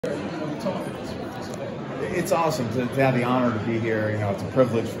It's awesome to have the honor to be here. You know, it's a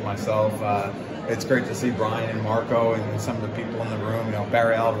privilege for myself. It's great to see Brian and Marco and some of the people in the room. You know,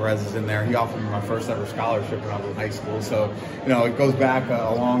 Barry Alvarez is in there. He offered me my first ever scholarship when I was in high school. So, you know, it goes back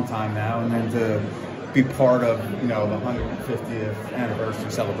a long time now. And then to be part of, you know, the 150th anniversary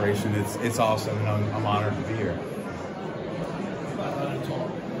celebration, it's awesome, and I'm honored to be here.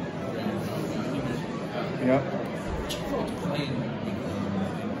 Yep.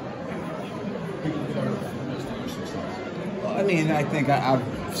 I mean, I think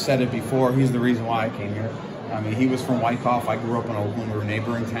I've said it before. He's the reason why I came here. I mean, he was from Wyckoff. I grew up in Oakland. We were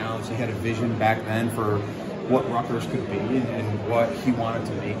neighboring towns. He had a vision back then for what Rutgers could be and what he wanted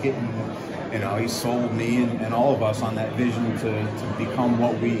to make it. And, you know, he sold me and all of us on that vision to become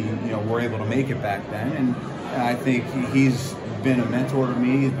what we, you know, were able to make it back then. And I think he's been a mentor to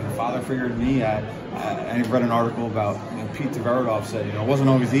me. He's been a father figure to me. I read an article about, you know, Pete Tveredov said, you know, it wasn't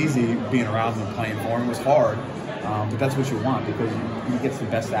always easy being around him and playing for him. It was hard. But that's what you want, because he gets the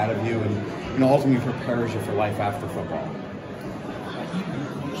best out of you, and, you know, ultimately prepares you for life after football.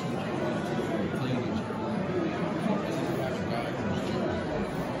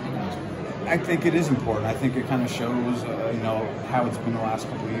 I think it is important. I think it kind of shows, you know, how it's been the last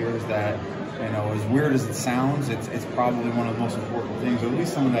couple of years that, you know, as weird as it sounds, it's probably one of the most important things, or at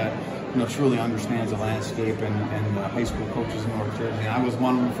least someone that, you know, truly understands the landscape and high school coaches in North Jersey. I was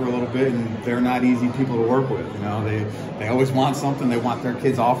one of them for a little bit, and they're not easy people to work with. You know, they always want something. They want their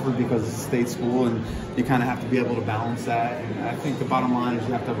kids offered because it's a state school, and you kind of have to be able to balance that. And I think the bottom line is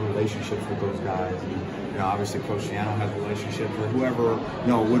you have to have relationships with those guys. And, you know, obviously Coach Shiano has relationships, or whoever, you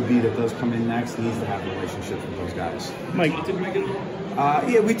know, it would be that does come in next needs to have relationships with those guys. Mike,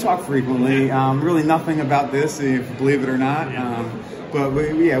 yeah, we talk frequently. Really nothing about this, if you believe it or not. But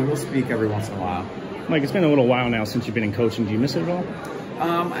we'll speak every once in a while. Mike, it's been a little while now since you've been in coaching. Do you miss it at all?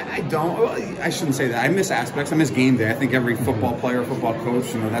 I don't. Well, I shouldn't say that. I miss aspects. I miss game day. I think every football player, football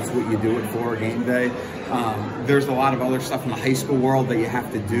coach, you know, that's what you do it for, game day. There's a lot of other stuff in the high school world that you have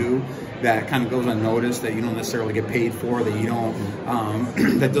to do that kind of goes unnoticed, that you don't necessarily get paid for, that you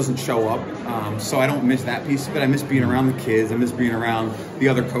don't, that doesn't show up. So I don't miss that piece of it. I miss being around the kids. I miss being around the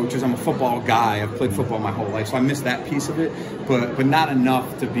other coaches. I'm a football guy. I've played football my whole life, so I miss that piece of it, but not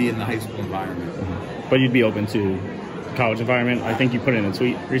enough to be in the high school environment. But you'd be open to college environment. I think you put in a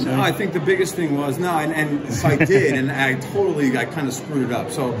tweet recently. No, I think the biggest thing was and so I did, and I kind of screwed it up.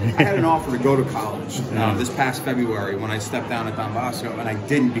 So I had an offer to go to college this past February when I stepped down at Don Bosco, and I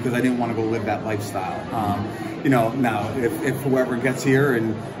didn't, because I didn't want to go live that lifestyle. You know, now if whoever gets here,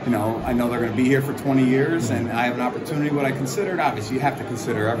 and, you know, I know they're going to be here for 20 years, and I have an opportunity, what I considered, obviously you have to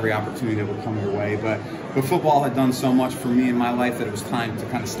consider every opportunity that will come your way, but football had done so much for me in my life that it was time to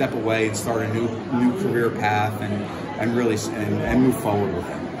kind of step away and start a new career path and really and move forward with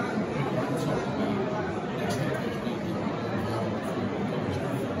it.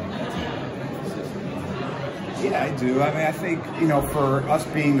 Yeah, I do. I mean, I think, you know, for us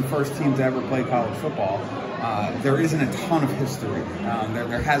being the first team to ever play college football, there isn't a ton of history.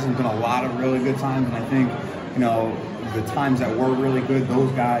 There hasn't been a lot of really good times, and I think, you know, the times that were really good,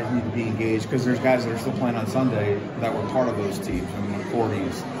 those guys need to be engaged, because there's guys that are still playing on Sunday that were part of those teams in the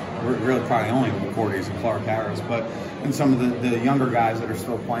 40s. Really probably only in the 40s and Clark Harris, and some of the younger guys that are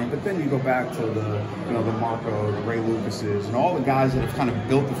still playing. But then you go back to the Marco, the Ray Lucases, and all the guys that have kind of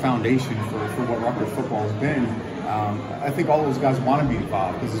built the foundation for what Rutgers football has been. I think all those guys want to be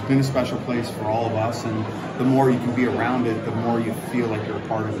involved, because it's been a special place for all of us, and the more you can be around it, the more you feel like you're a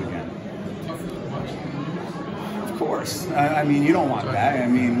part of it again. Of course. I mean, you don't want that. I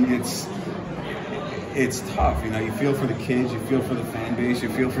mean, it's tough. You know, you feel for the kids, you feel for the fan base, you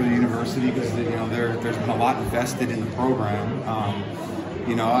feel for the university, because, you know, there's been a lot invested in the program.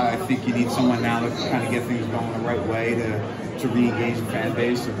 You know, I think you need someone now that can kind of get things going the right way to re-engage the fan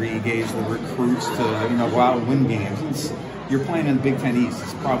base, to re-engage the recruits, to, you know, go out and win games. You're playing in the Big Ten East.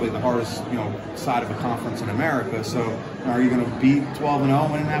 It's probably the hardest, you know, side of a conference in America. So, are you going to beat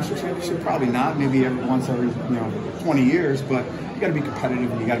 12-0, win a national championship? Probably not. Maybe once every, you know, 20 years. But you got to be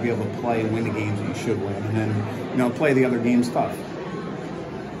competitive, and you got to be able to play and win the games that you should win, and then, you know, play the other games tough.